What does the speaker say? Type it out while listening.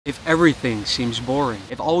If everything seems boring,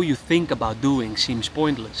 if all you think about doing seems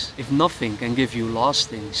pointless, if nothing can give you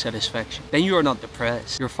lasting satisfaction, then you are not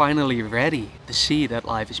depressed. You're finally ready to see that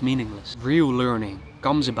life is meaningless. Real learning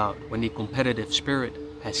comes about when the competitive spirit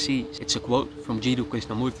has ceased. It's a quote from Jiddu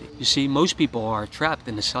Krishnamurti. You see, most people are trapped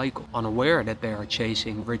in a cycle, unaware that they are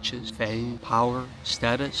chasing riches, fame, power,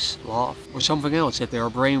 status, love, or something else that they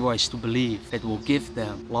are brainwashed to believe that will give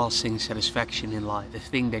them lasting satisfaction in life, the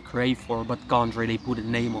thing they crave for but can't really put a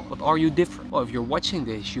name on. But are you different? Well, if you're watching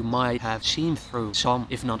this, you might have seen through some,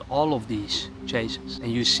 if not all of these chases,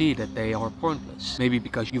 and you see that they are pointless. Maybe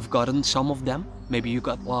because you've gotten some of them. Maybe you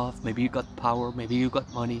got love, maybe you got power, maybe you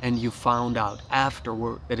got money, and you found out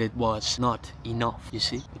afterward that it was not enough, you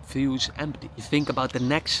see? It feels empty. You think about the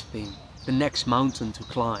next thing, the next mountain to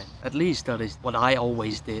climb. At least that is what I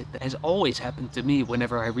always did. That has always happened to me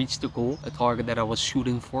whenever I reached a goal, a target that I was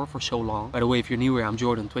shooting for so long. By the way, if you're new here, I'm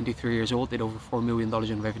Jordan, 23 years old, did over $4 million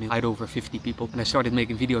in revenue, I had over 50 people, and I started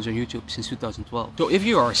making videos on YouTube since 2012. So if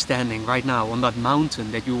you are standing right now on that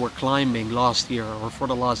mountain that you were climbing last year or for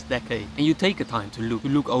the last decade, and you take a time to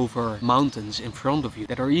look over mountains in front of you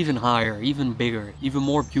that are even higher, even bigger, even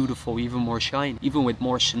more beautiful, even more shiny, even with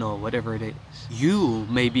more snow, whatever it is, you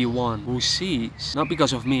may be one who sees, not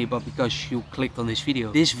because of me, but because you clicked on this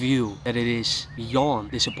video, this view that it is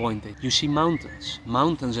beyond disappointing. You see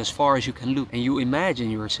mountains as far as you can look, and you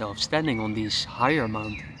imagine yourself standing on these higher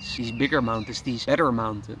mountains, these bigger mountains, these better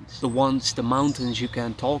mountains, the mountains you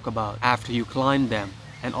can talk about after you climb them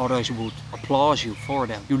and others would applaud you for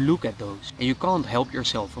them. You look at those and you can't help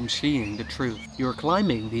yourself from seeing the truth. You're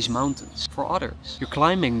climbing these mountains for others. You're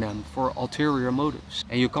climbing them for ulterior motives,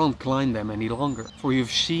 and you can't climb them any longer. For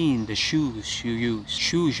you've seen the shoes you use,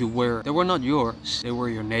 shoes you wear. They were not yours. They were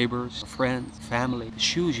your neighbors, friends, family. The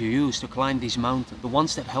shoes you used to climb these mountains, the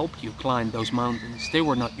ones that helped you climb those mountains, they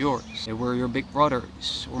were not yours. They were your big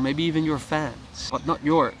brothers, or maybe even your fans, but not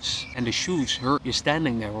yours. And the shoes hurt. You're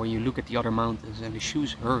standing there when you look at the other mountains, and the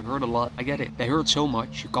shoes hurt a lot. I get it. They hurt so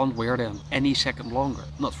much you can't wear them any second longer.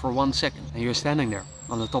 Not for 1 second. And you're standing there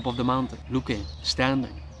on the top of the mountain, looking,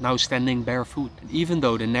 standing, now standing barefoot. And even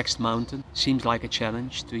though the next mountain seems like a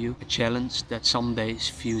challenge to you, a challenge that some days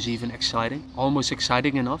feels even exciting, almost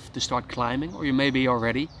exciting enough to start climbing, or you maybe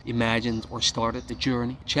already imagined or started the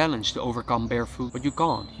journey, a challenge to overcome barefoot, but you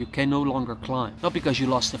can't. You can no longer climb. Not because you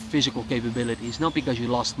lost the physical capabilities, not because you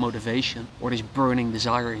lost motivation or this burning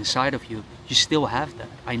desire inside of you. You still have that,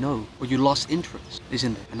 I know, but you lost interest,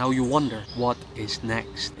 isn't it? And now you wonder, what is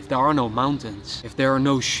next? If there are no mountains, if there are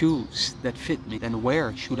no shoes that fit me, then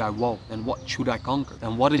where should I walk? Then what should I conquer?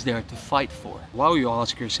 Then what is there to fight for? While you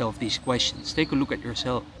ask yourself these questions, take a look at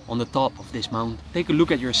yourself on the top of this mountain. Take a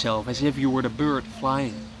look at yourself as if you were the bird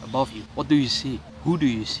flying above you. What do you see? Who do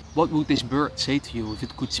you see? What would this bird say to you if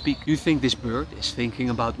it could speak? Do you think this bird is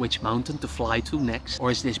thinking about which mountain to fly to next?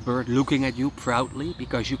 Or is this bird looking at you proudly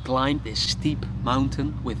because you climbed this steep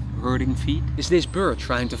mountain with hurting feet? Is this bird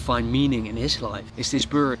trying to find meaning in his life? Is this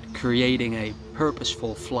bird creating a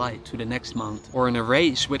purposeful flight to the next mountain, or in a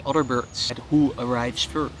race with other birds at who arrives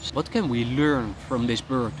first? What can we learn from this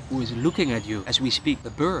bird who is looking at you as we speak?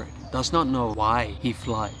 The bird does not know why he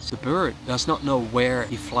flies. The bird does not know where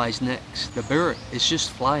he flies next. The bird is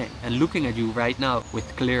just flying and looking at you right now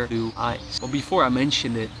with clear blue eyes. But before I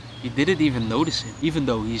mentioned it, you didn't even notice him, even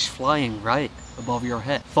though he's flying right above your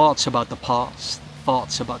head. Thoughts about the past,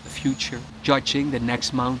 thoughts about the future, judging the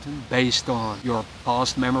next mountain based on your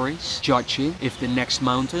past memories, judging if the next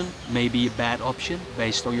mountain may be a bad option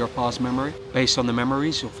based on your past memory, based on the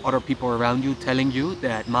memories of other people around you telling you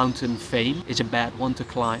that mountain fame is a bad one to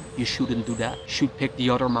climb. You shouldn't do that. You should pick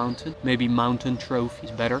the other mountain. Maybe mountain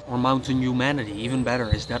trophies better, or mountain humanity, even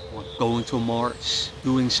better is that one. Going to Mars,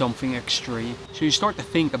 doing something extreme. So you start to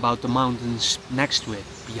think about the mountains next to it,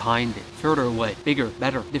 behind it, further away, bigger,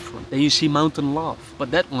 better, different. Then you see mountain love,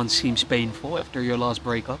 but that one seems painful after your last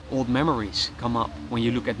breakup. Old memories come up when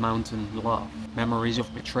you look at mountain love. Memories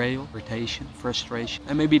of betrayal, irritation, frustration.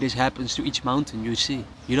 And maybe this happens to each mountain you see.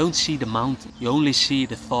 You don't see the mountain, you only see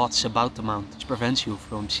the thoughts about the mountain. This prevents you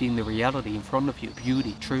from seeing the reality in front of you,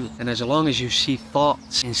 beauty, truth. And as long as you see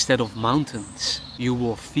thoughts instead of mountains, you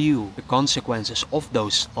will feel the consequences of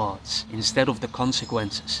those thoughts instead of the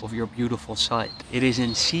consequences of your beautiful sight. It is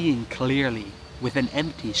in seeing clearly with an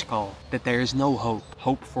empty skull that there is no hope.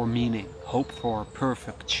 Hope for meaning, hope for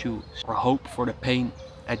perfect shoes, or hope for the pain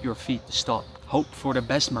at your feet to stop. Hope for the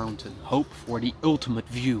best mountain, hope for the ultimate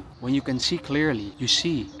view. When you can see clearly, you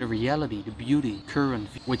see the reality, the beauty, current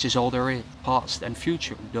view, which is all there is. Past and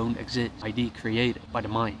future don't exist. ID created by the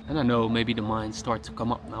mind. And I know maybe the mind starts to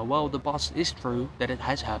come up now. Well, the past is true that it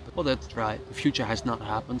has happened. Well, that's right. The future has not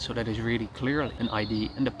happened, so that is really clearly an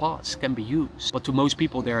ID, and the past can be used. But to most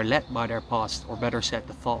people, they are led by their past, or better said,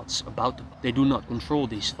 the thoughts about them. They do not control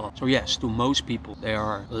these thoughts. So yes, to most people, they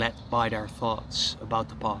are led by their thoughts about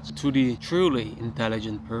the past. To the truly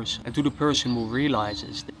intelligent person, and to the person who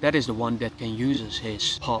realizes that is the one that can use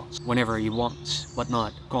his past whenever he wants, but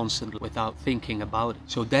not constantly without thinking about it.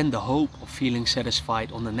 So then the hope of feeling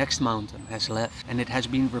satisfied on the next mountain has left, and it has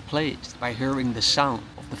been replaced by hearing the sound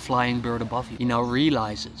of the flying bird above you. He now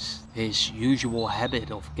realizes his usual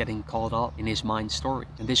habit of getting caught up in his mind story.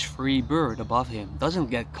 And this free bird above him doesn't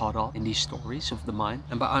get caught up in these stories of the mind.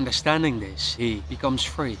 And by understanding this, he becomes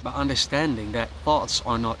free. By understanding that thoughts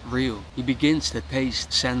are not real, he begins to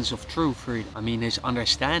taste sense of true freedom. I mean, his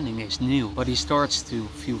understanding is new, but he starts to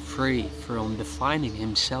feel free from defining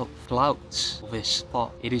himself. Clouds of his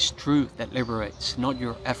thought. It is truth that liberates, not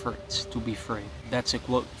your efforts to be free. That's a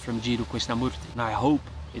quote from Jiddu Krishnamurti. And I hope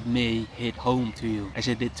it may hit home to you as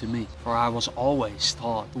it did to me. For I was always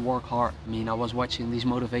taught to work hard. I mean, I was watching these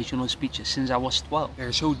motivational speeches since I was 12.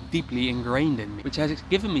 They're so deeply ingrained in me, which has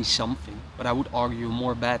given me something, but I would argue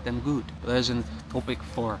more bad than good. But there's a topic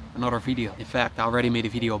for another video. In fact, I already made a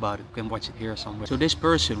video about it. You can watch it here somewhere. So this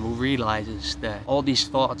person who realizes that all these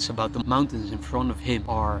thoughts about the mountains in front of him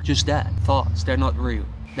are just that, thoughts. They're not real.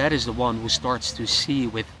 That is the one who starts to see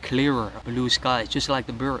with clearer blue skies, just like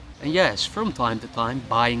the bird. And yes, from time to time,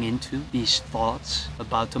 buying into these thoughts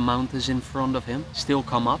about the mountains in front of him still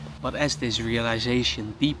come up. But as this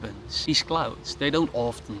realization deepens, these clouds, they don't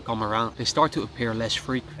often come around. They start to appear less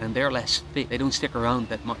frequent, and they're less thick. They don't stick around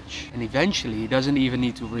that much. And eventually, he doesn't even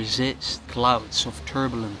need to resist clouds of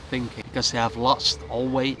turbulent thinking, because they have lost all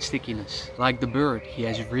weight, stickiness. Like the bird, he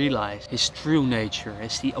has realized his true nature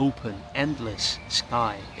is the open, endless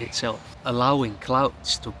sky itself, allowing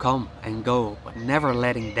clouds to come and go, but never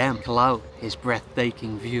letting them cloud his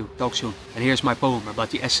breathtaking view. Talk soon. And here's my poem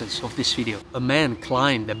about the essence of this video. A man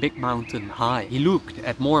climbed a big mountain high. He looked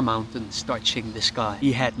at more mountains touching the sky.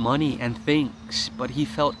 He had money and things, but he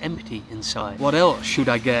felt empty inside. What else should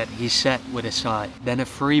I get? He said with a sigh. Then a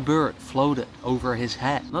free bird floated over his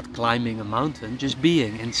head, not climbing a mountain, just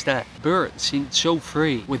being instead. The bird seemed so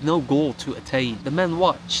free, with no goal to attain. The man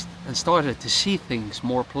watched and started to see things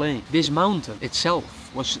more plain. This mountain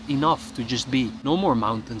itself was enough to just be. No more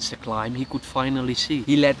mountains to climb, he could finally see.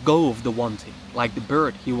 He let go of the wanting. Like the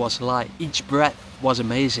bird, he was light. Each breath was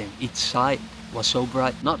amazing. Each sight was so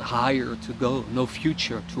bright. Not higher to go, no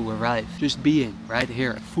future to arrive. Just being right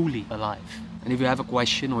here, fully alive. And if you have a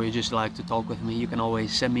question or you just like to talk with me, you can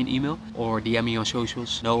always send me an email or DM me on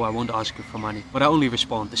socials. No, I won't ask you for money, but I only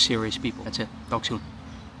respond to serious people. That's it. Talk soon.